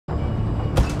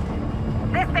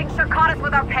caught us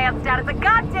with our pants down. It's a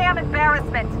goddamn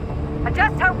embarrassment. I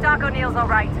just hope Doc O'Neill's all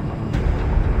right.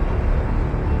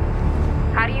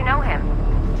 How do you know him?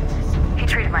 He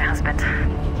treated my husband.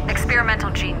 Experimental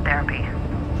gene therapy.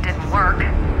 Didn't work,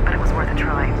 but it was worth a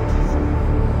try.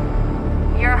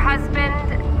 Your husband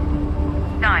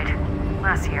died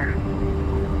last year.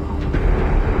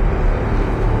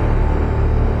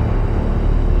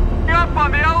 You're up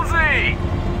on the LZ!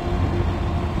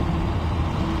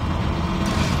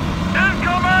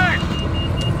 Incoming!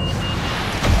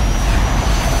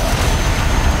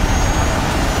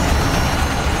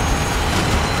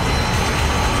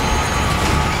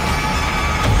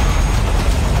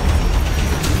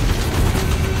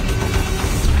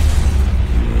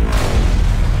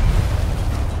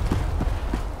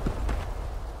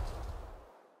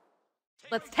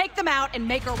 Let's take them out and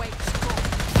make our way to school.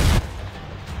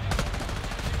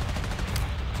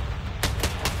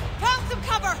 Found some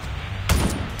cover!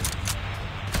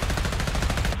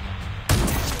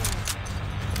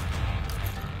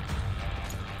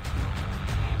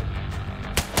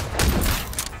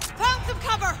 Found some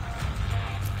cover!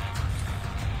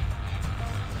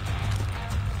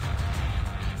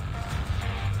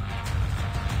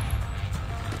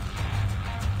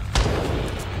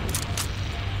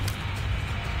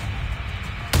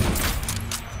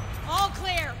 All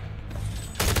clear!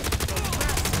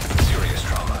 Serious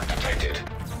trauma detected.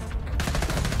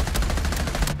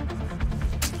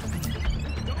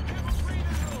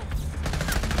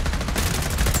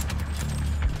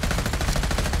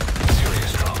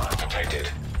 Serious trauma detected.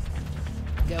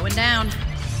 Going down.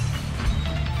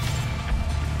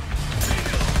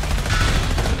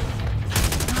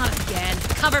 Not again.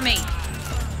 Cover me.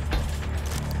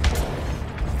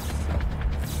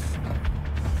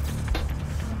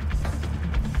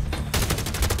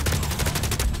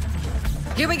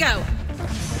 Here we go.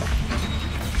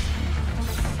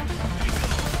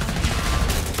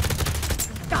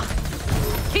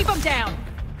 Keep them down.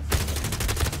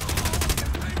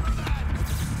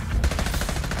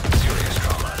 Serious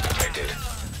trauma detected.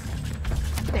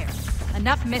 There.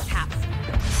 Enough mishaps.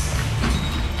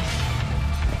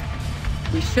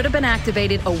 We should have been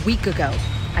activated a week ago.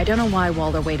 I don't know why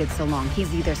Walder waited so long.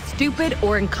 He's either stupid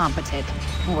or incompetent.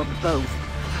 Or both.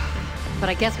 But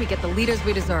I guess we get the leaders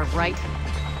we deserve, right?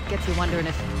 Gets you wondering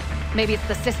if maybe it's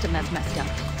the system that's messed up.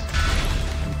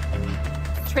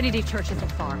 Trinity Church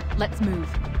isn't far. Let's move.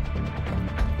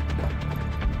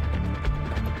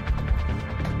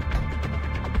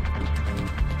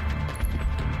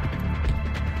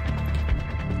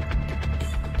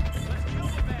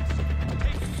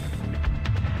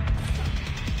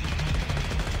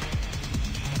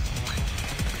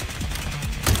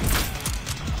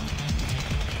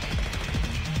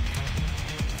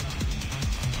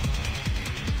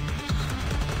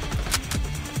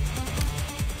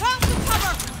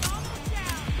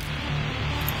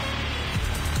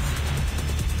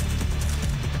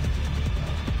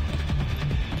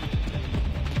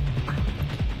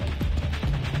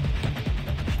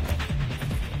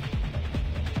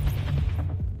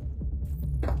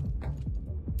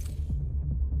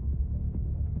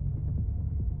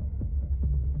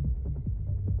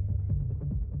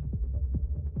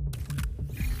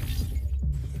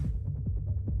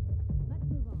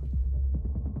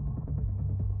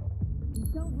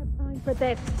 Don't have time for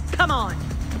this. Come on!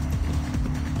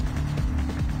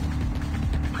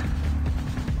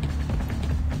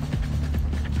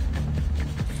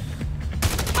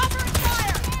 Cover and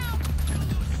fire!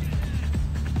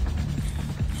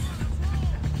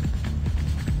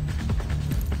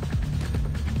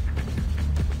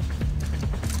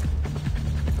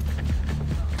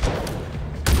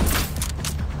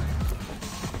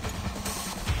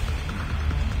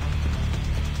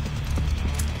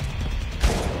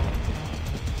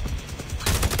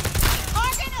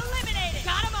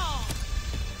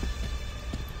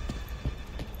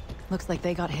 Looks like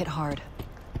they got hit hard.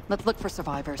 Let's look for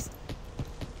survivors.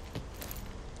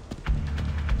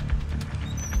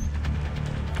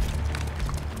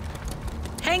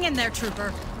 Hang in there,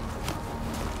 trooper.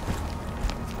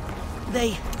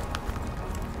 They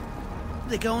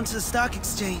go into the stock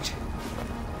exchange.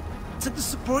 Took the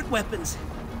support weapons.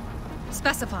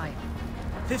 Specify.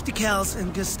 50 cals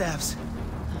and Gustavs.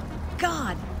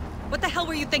 God! What the hell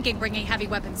were you thinking bringing heavy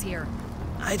weapons here?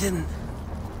 I didn't.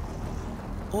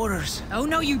 Orders. Oh,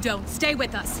 no you don't. Stay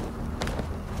with us.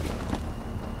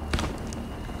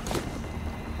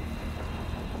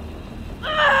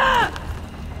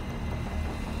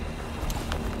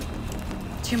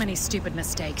 Too many stupid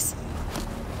mistakes.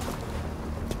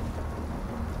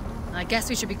 I guess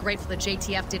we should be grateful the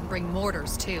JTF didn't bring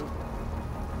mortars, too.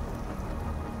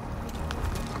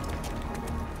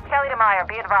 Meyer,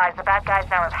 be advised the bad guys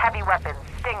now have heavy weapons,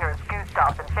 stingers,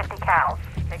 Gustavs, and 50 cals.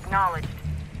 Acknowledged.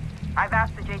 I've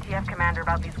asked the JTF commander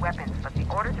about these weapons, but the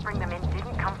order to bring them in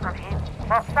didn't come from him.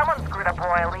 Well, someone screwed up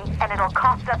royally, and it'll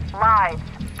cost us lives.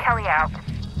 Kelly out.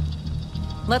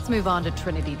 Let's move on to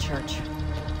Trinity Church.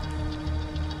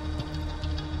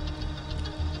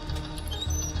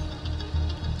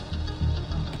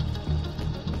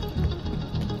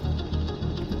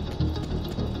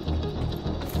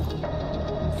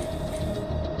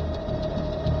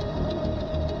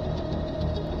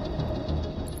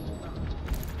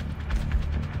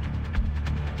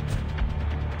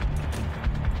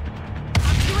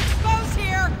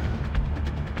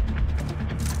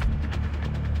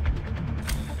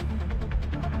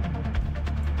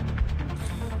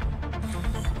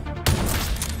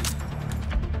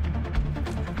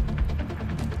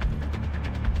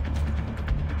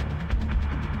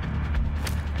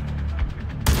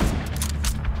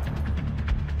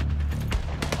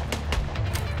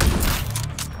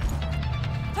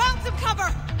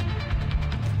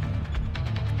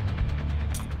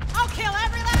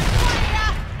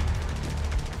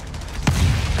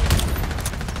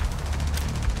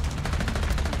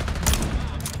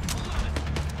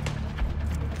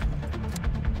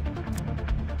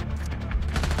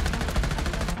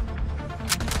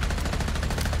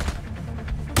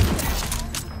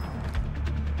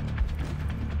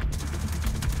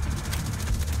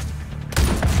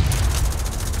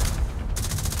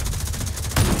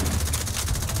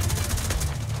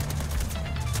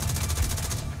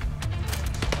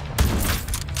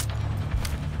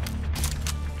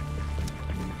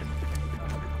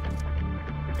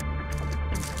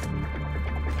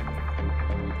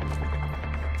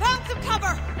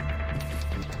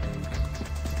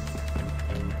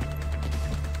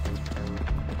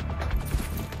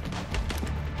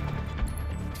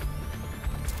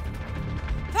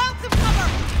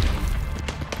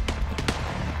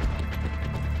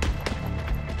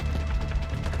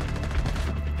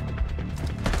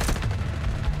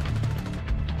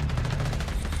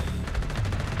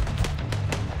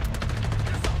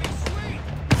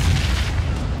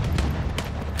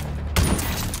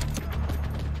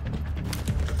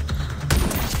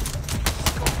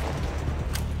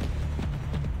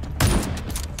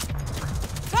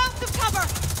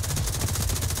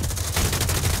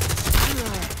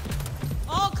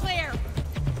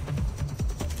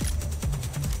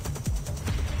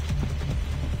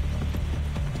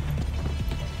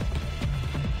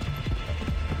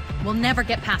 We'll never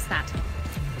get past that.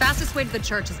 Fastest way to the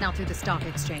church is now through the stock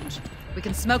exchange. We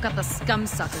can smoke out the scum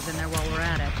suckers in there while we're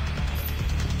at it.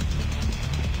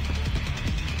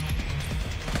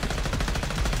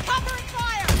 Covering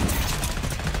fire!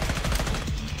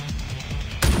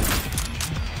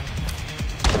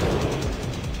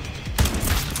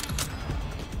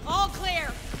 All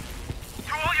clear.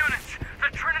 To all units, the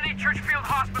Trinity Church Field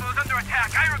Hospital is under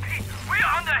attack. I repeat, we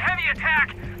are under heavy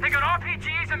attack. They got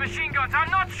RPGs and machine guns. I'm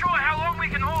not sure how long we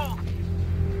can hold.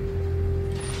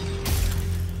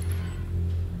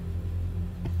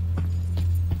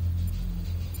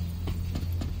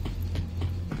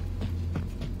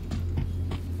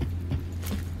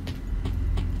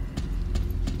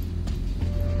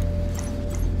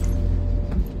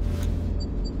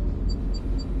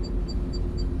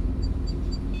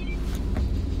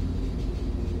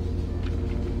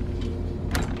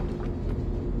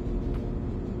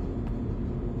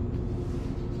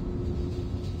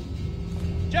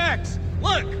 Jax,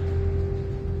 look!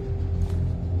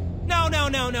 No,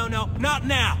 not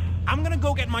now. I'm gonna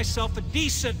go get myself a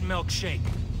decent milkshake.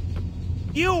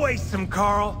 You waste them,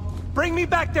 Carl. Bring me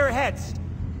back their heads.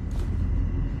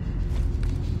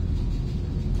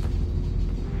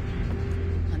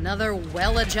 Another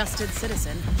well-adjusted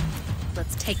citizen.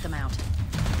 Let's take them out.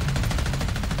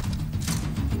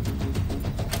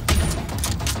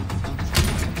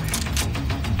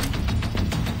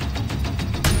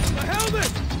 The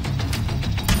helmet!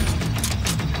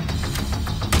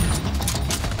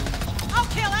 I'll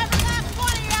kill every last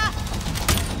one of ya!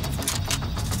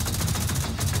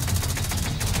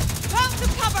 Found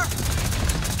some cover!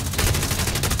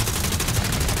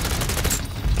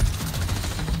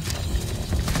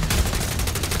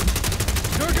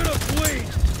 You're gonna bleed!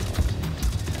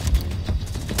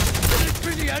 Could this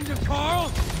be the end of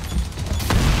Carl?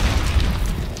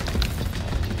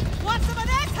 Want some of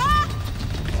this, huh?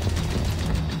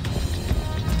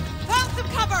 Found some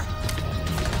cover!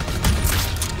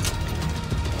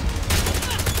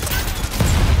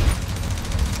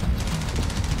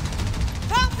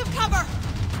 Found some cover!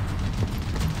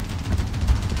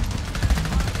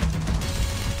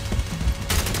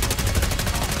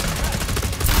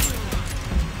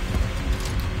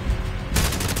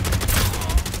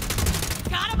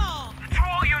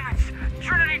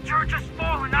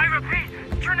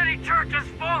 Church has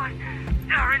fallen.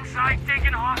 They're inside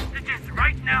taking hostages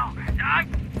right now.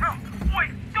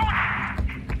 Wait,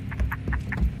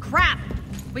 don't... Crap!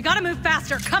 We gotta move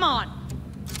faster, come on!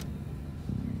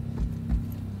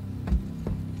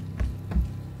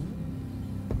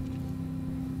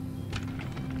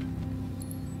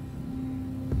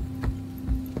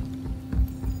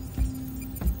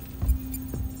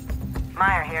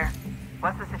 Meyer here.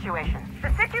 What's the situation?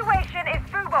 The situation is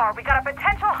FUBAR. We got a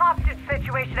potential hostage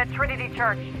situation at Trinity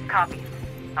Church. Copy.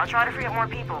 I'll try to free up more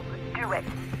people. Do it.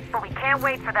 But we can't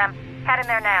wait for them. Head in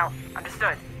there now.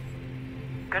 Understood.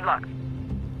 Good luck.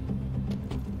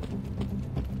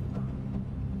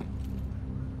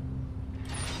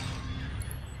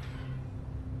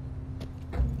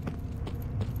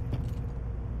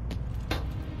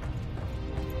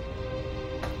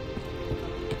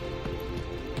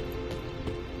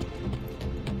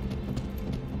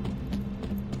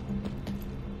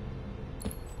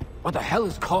 What the hell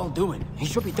is Carl doing? He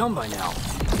should be done by now.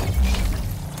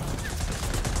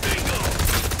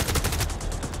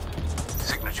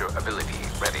 Signature ability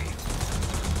ready.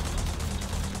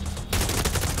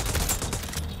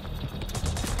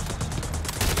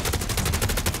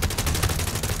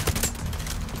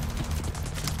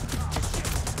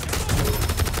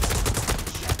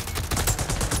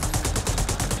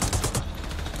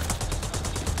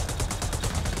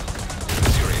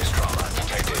 Serious trauma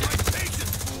detected.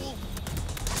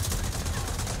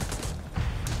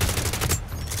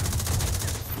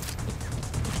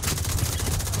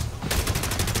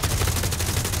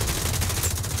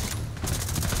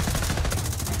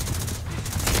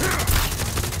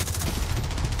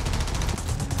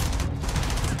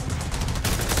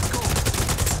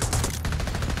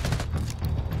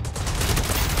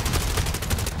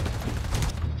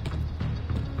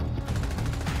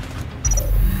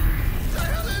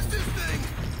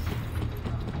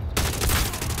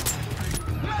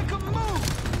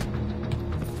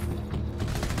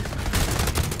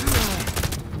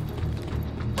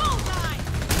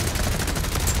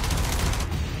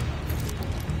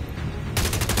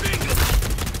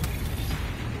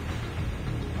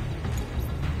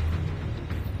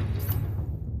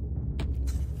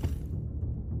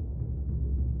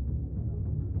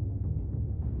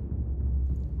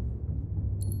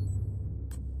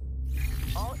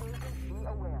 All agents be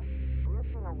aware. We're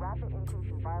seeing a rapid increase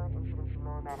in violent incidents in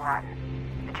Lower Manhattan.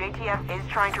 The JTF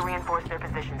is trying to reinforce their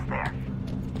positions there.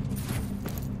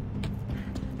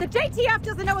 The JTF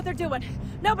doesn't know what they're doing.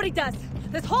 Nobody does.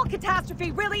 This whole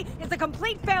catastrophe really is a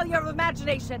complete failure of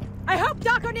imagination. I hope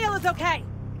Doc O'Neill is okay.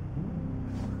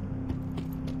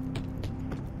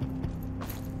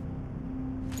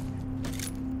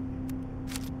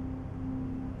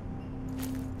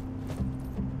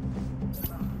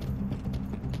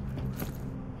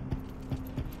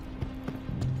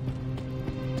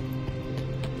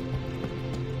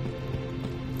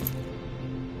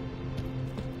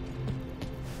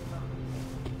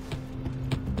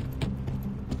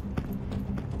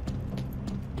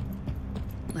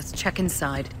 Let's check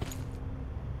inside.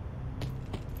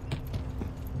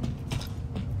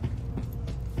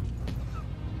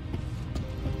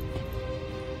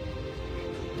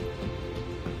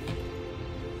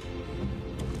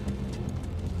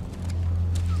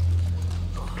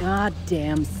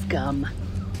 Goddamn scum.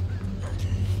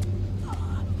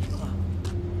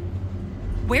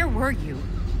 Where were you?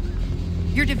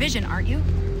 Your division, aren't you?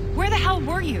 Where the hell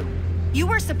were you? You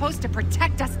were supposed to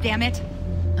protect us, damn it!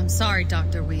 I'm sorry,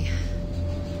 Doctor,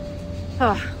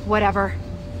 Ugh, whatever.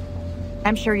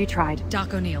 I'm sure you tried.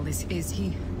 Doc O'Neill, is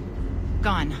he...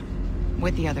 Gone.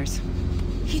 With the others.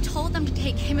 He told them to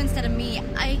take him instead of me.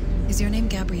 Is your name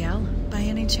Gabrielle, by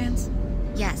any chance?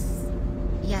 Yes.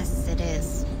 Yes, it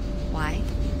is. Why?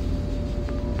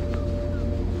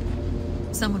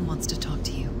 Someone wants to talk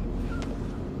to you.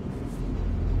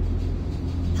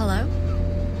 Hello?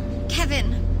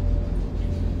 Kevin!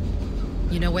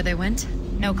 You know where they went?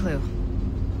 No clue.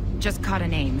 Just caught a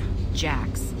name.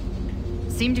 Jax.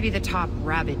 Seemed to be the top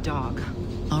rabid dog.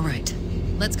 All right.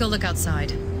 Let's go look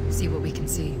outside. See what we can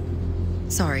see.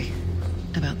 Sorry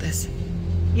about this.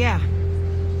 Yeah.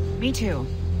 Me too.